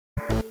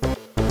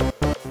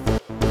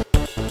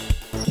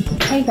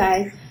Hey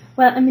guys,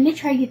 well I'm going to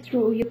try to get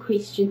through all your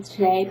questions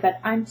today, but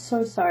I'm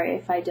so sorry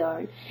if I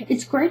don't.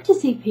 It's great to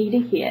see Peter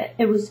here.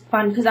 It was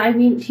fun because I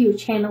went to your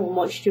channel and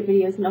watched your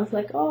videos and I was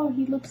like, oh,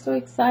 he looks so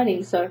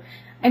exciting. So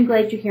I'm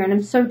glad you're here, and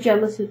I'm so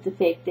jealous of the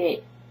fact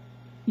that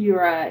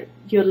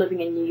you're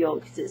living in New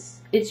York, because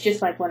it's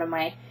just like one of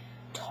my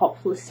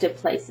top listed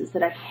places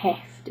that I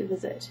have to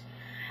visit.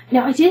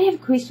 Now I did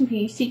have a question for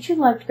you. You said you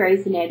loved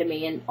Grey's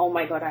Anatomy, and oh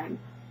my god, I'm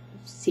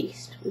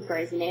obsessed with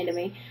Grey's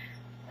Anatomy.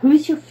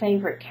 Who's your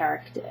favourite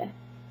character?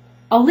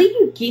 I'll let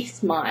you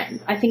guess mine.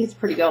 I think it's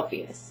pretty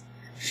obvious.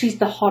 She's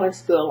the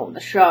hottest girl on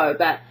the show,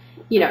 but,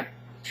 you know,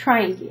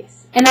 try and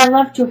guess. And I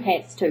loved your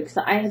hats too, because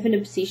I have an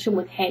obsession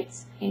with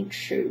hats and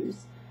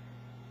shoes.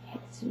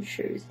 Hats and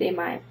shoes, they're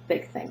my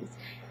big things.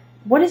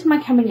 What is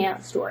my coming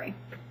out story?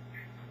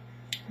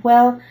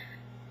 Well,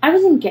 I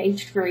was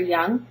engaged very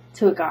young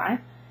to a guy,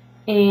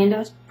 and I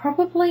was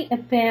probably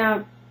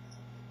about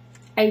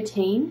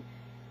 18.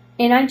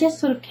 And I just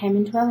sort of came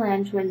into our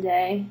lounge one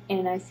day,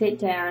 and I sat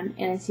down,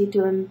 and I said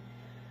to him,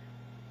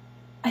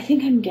 I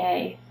think I'm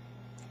gay.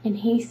 And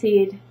he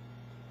said,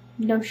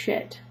 no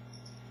shit.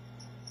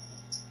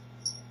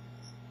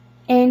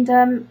 And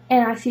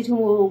I said to him,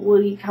 well,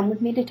 will you come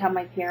with me to tell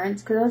my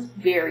parents? Because I was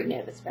very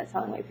nervous about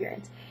telling my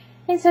parents.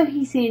 And so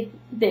he said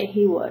that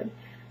he would.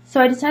 So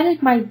I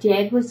decided my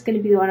dad was going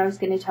to be the one I was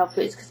going to tell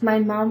first, because my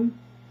mum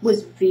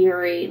was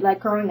very, like,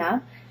 growing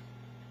up,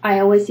 I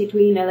always said to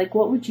her, you know, like,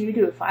 what would you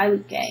do if I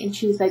was gay? And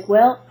she was like,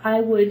 well, I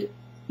would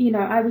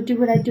do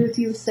what I'd do if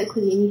you were sick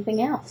with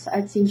anything else.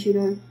 I'd send you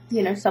to,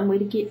 you know, somewhere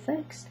to get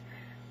fixed.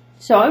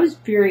 So I was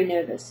very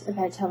nervous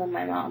about telling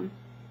my mum.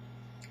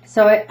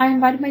 So I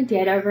invited my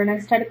dad over, and I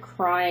started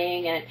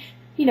crying, and,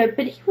 you know,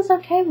 but he was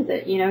okay with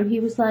it. You know,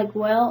 he was like,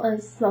 well,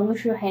 as long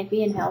as you're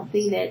happy and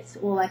healthy, that's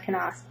all I can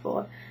ask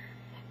for.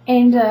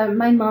 And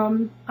my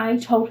mum, I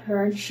told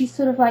her, and she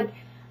sort of like,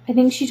 I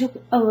think she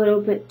took a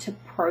little bit to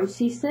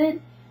process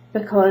it.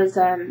 Because,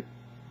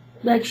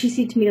 like she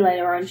said to me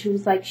later on, she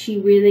was like, she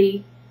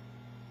really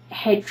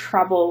had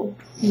trouble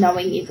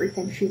knowing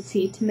everything she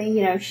said to me.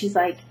 You know, she's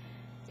like,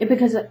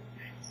 because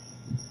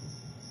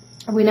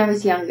when I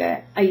was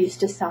younger, I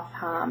used to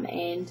self-harm,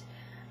 and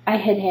I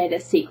had had a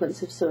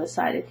sequence of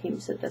suicide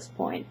attempts at this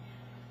point.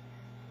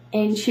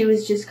 And she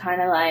was just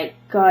kind of like,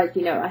 God,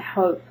 you know, I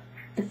hope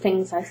the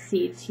things I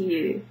said to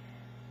you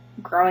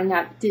growing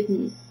up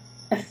didn't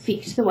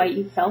affect the way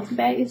you felt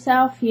about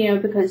yourself, you know,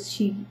 because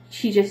she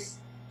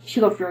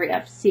got very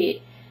upset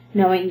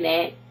knowing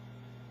that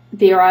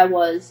there I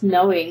was,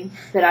 knowing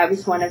that I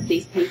was one of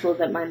these people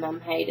that my mum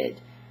hated.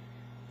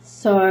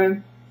 So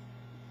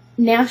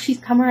now she's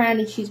come around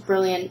and she's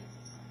brilliant.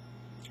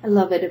 I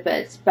love it a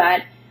bit,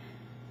 but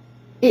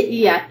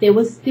there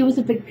was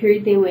a big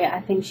period there where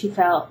I think she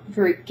felt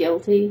very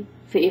guilty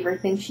for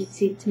everything she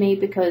said to me,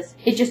 because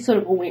it just sort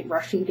of all went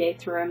rushing back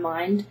through her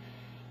mind.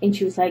 And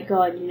she was like,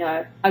 God, you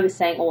know, I was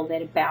saying all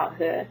that about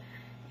her.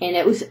 And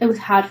it was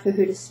hard for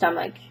her to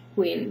stomach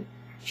when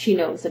she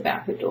knew it was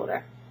about her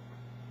daughter.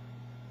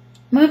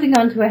 Moving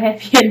on to a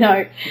happier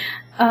note.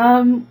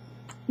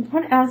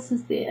 What else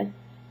is there?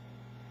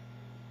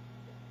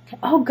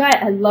 Oh, God,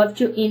 I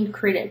loved your end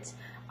credits.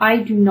 I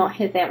do not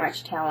have that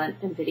much talent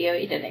in video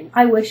editing.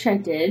 I wish I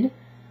did.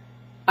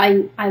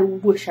 I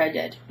wish I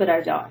did, but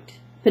I don't.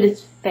 But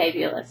it's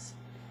fabulous.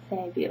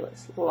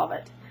 Fabulous. Love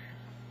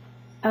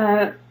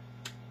it.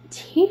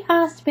 Ted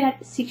asked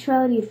about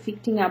sexuality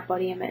affecting our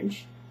body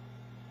image.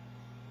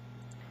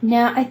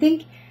 Now, I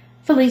think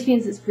for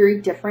lesbians it's very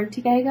different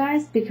to gay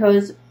guys,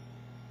 because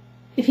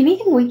if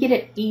anything, we get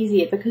it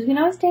easier, because when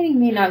I was dating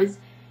men, I was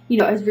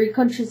very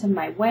conscious of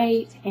my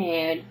weight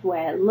and the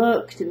way I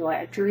looked and the way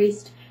I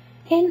dressed.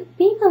 And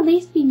being a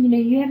lesbian, you know,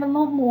 you have a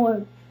lot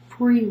more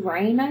free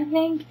reign, I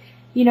think.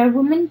 You know,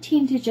 women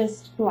tend to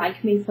just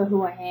like me for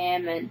who I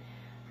am, and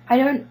I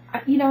haven't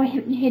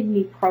had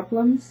any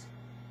problems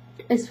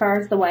as far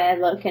as the way I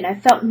look, and I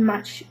felt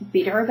much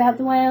better about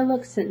the way I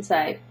look since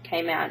I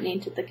came out and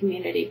entered the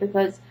community,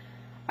 because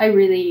I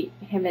really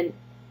haven't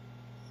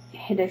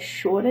had a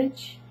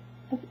shortage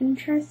of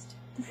interest.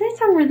 Does that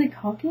sound really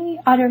cocky?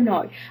 I don't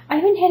know. I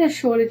haven't had a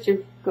shortage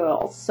of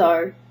girls,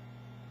 so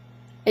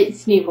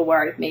it's never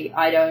worried me.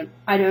 I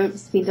don't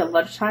spend a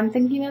lot of time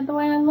thinking about the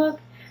way I look.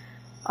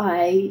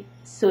 I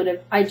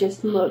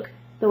just look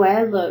the way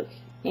I look,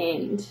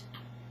 and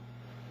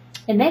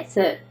that's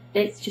it.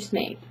 That's just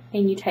me.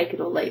 And you take it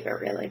or leave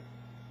it, really.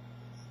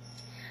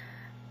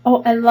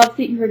 Oh, I love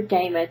that you're a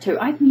gamer too.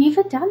 I've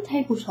never done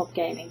tabletop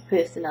gaming,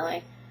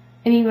 personally.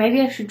 I mean,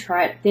 maybe I should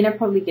try it. Then I'll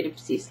probably get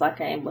obsessed like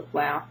I am with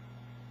WoW.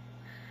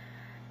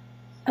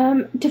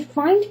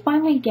 Defined by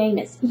my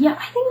gayness. Yeah,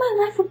 I think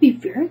my life would be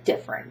very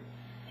different.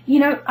 You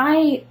know,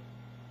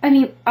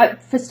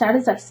 for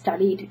starters, I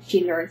studied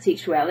gender and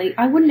sexuality.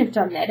 I wouldn't have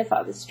done that if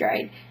I was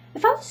straight.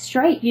 If I was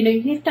straight, you know,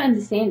 you have to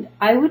understand,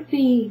 I would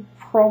be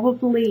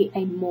probably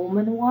a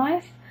Mormon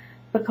wife,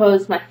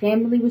 because my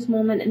family was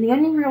Mormon, and the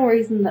only real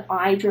reason that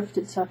I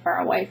drifted so far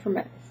away from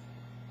it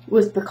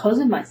was because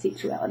of my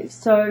sexuality.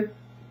 So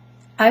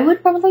I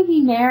would probably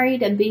be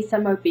married and be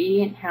some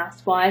obedient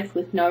housewife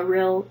with no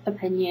real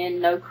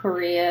opinion, no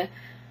career,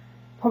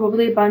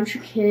 probably a bunch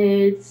of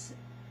kids.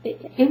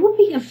 It would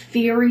be a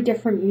very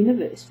different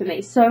universe for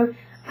me. So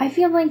I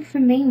feel like for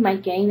me, my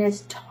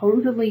gayness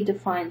totally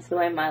defines the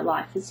way my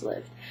life is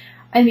lived.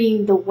 I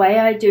mean, the way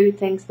I do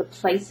things, the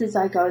places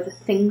I go, the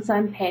things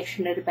I'm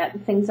passionate about, the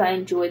things I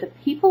enjoy, the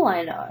people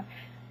I know,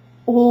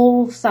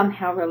 all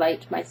somehow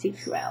relate to my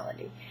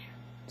sexuality.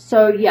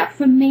 So yeah,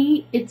 for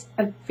me, it's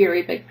a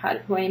very big part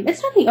of who I am.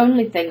 It's not the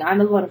only thing. I'm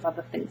a lot of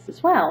other things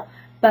as well.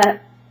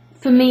 But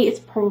for me, it's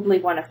probably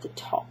one of the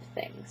top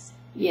things,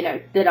 you know,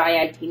 that I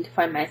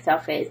identify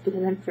myself as,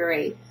 because I'm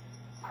very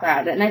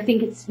proud. And I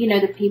think it's, you know,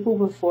 the people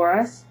before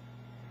us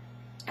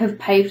have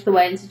paved the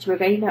way in such a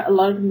way. You know, a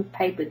lot of them have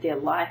paid with their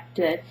life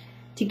to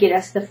get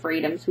us the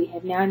freedoms we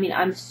have now. I mean,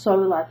 I'm so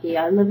lucky.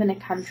 I live in a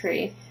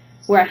country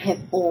where I have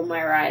all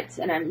my rights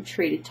and I'm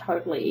treated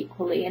totally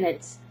equally, and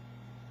it's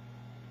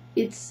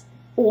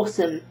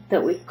awesome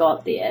that we've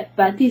got there.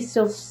 But there's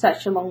still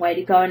such a long way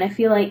to go, and I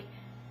feel like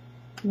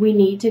we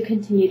need to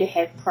continue to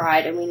have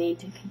pride, and we need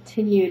to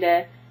continue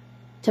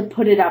to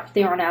put it up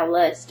there on our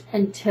list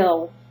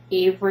until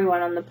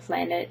everyone on the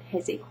planet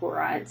has equal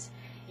rights.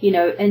 You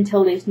know,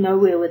 until there's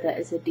nowhere with it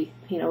as a death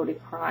penalty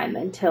crime,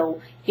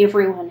 until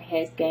everyone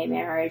has gay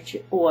marriage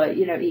or,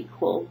 you know,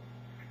 equal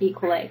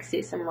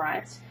access and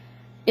rights.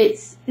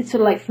 It's sort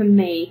of like, for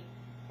me,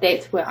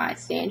 that's where I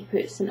stand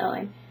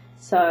personally.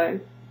 So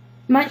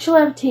much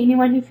love to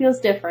anyone who feels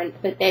different,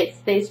 but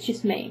that's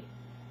just me.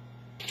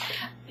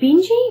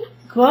 Benji,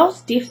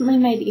 girls definitely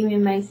made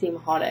MMA seem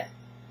hotter.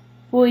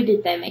 Boy,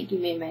 did they make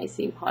MMA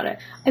seem hotter.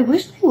 I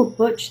wish they were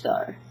butch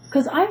though.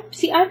 Because I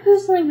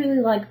personally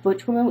really like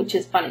butch women, which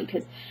is funny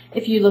because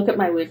if you look at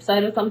my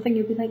website or something,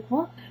 you'll be like,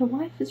 what? Her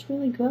wife is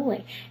really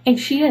girly. And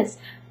she is.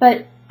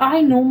 But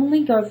I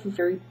normally go for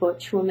very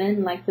butch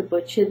women. Like, the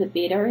butcher, the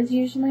better is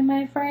usually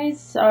my phrase.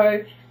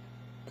 So,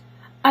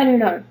 I don't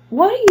know.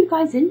 What are you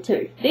guys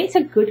into? That's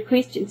a good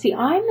question. See,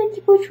 I'm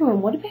into butch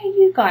women. What about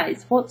you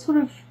guys? What sort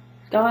of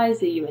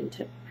guys are you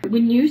into?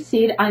 When you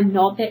said I'm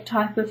not that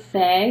type of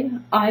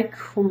fag, I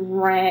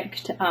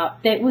cracked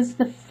up. That was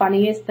the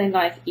funniest thing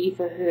I've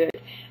ever heard.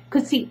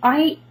 Because see,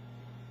 I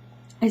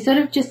sort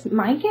of just,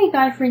 my gay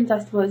guy friends I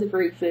suppose are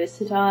very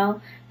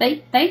versatile.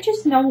 They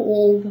just know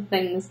all the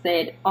things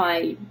that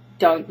I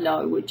don't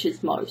know, which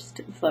is most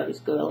of those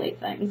girly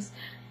things.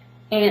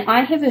 And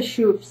I have a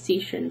shoe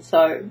obsession,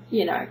 so,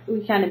 you know,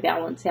 we kind of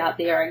balance out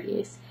there, I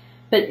guess.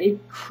 But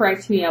it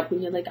cracks me up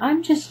when you're like,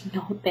 I'm just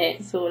not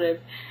that sort of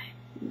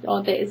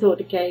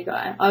gay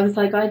guy. I was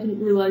like, I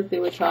didn't realize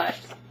there were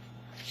types.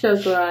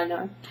 Shows what I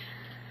know.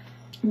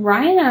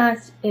 Ryan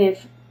asked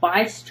if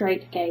bi,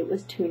 straight, gay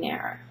was too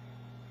narrow.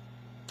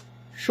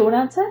 Short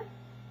answer,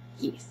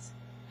 yes.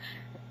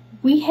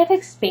 We have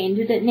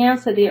expanded it now,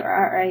 so there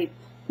are a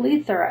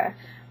plethora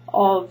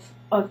of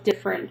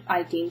different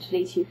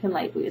identities you can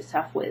label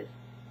yourself with.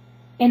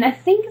 And I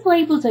think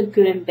labels are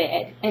good and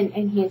bad,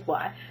 and here's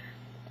why.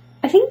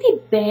 I think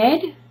they're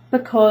bad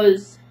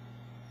because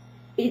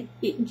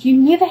you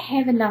never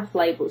have enough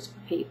labels for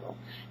people,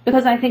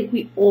 because I think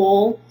we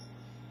all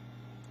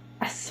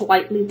are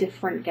slightly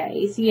different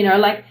gays, you know,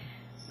 like,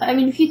 I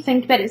mean, if you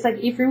think about it, it's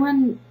like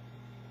everyone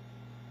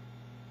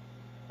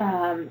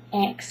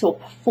acts or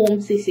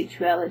performs their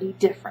sexuality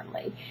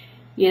differently.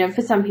 You know,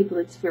 for some people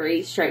it's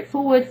very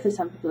straightforward, for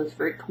some people it's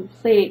very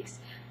complex,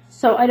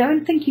 so I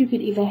don't think you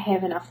could ever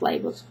have enough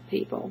labels for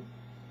people.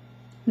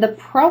 The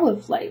pro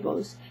of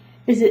labels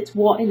is it's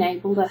what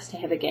enabled us to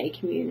have a gay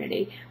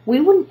community. We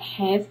wouldn't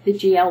have the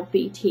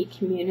GLBT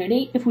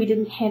community if we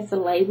didn't have the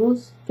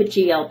labels for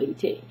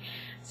GLBT.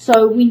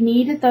 So we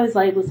needed those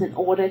labels in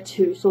order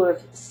to sort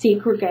of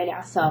segregate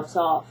ourselves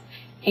off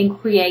and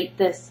create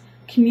this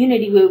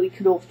community where we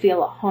could all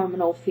feel at home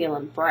and all feel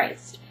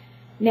embraced.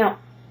 Now,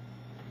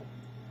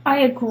 I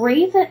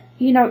agree that,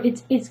 you know,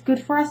 it's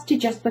good for us to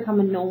just become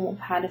a normal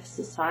part of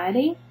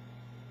society,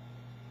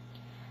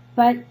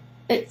 but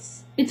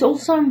it's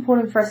also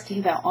important for us to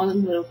have our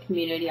own little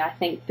community, I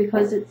think,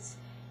 because it's,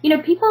 you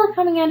know, people are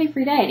coming out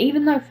every day, and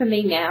even though for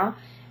me now,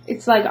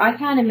 it's like, I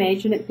can't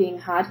imagine it being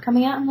hard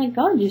coming out. I'm like,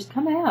 God, just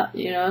come out,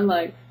 you know,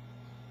 like,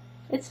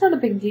 it's not a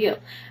big deal.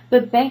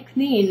 But back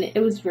then,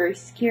 it was very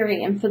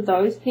scary, and for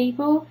those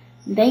people,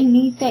 they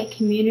need that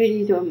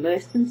community to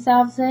immerse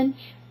themselves in,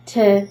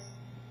 to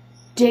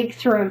dig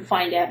through and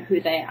find out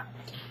who they are.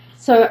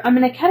 So I'm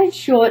going to cut it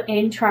short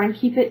and try and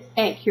keep it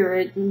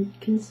accurate and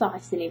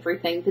concise and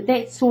everything, but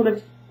that's sort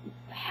of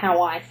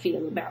how I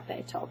feel about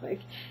that topic.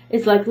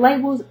 It's like,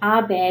 labels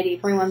are bad,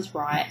 everyone's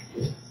right,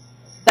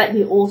 but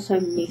they're also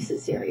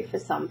necessary for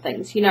some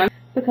things, you know,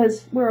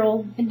 because we're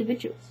all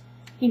individuals.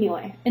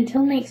 Anyway,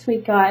 until next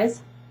week,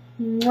 guys,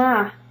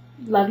 mwah,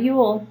 love you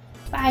all,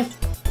 bye.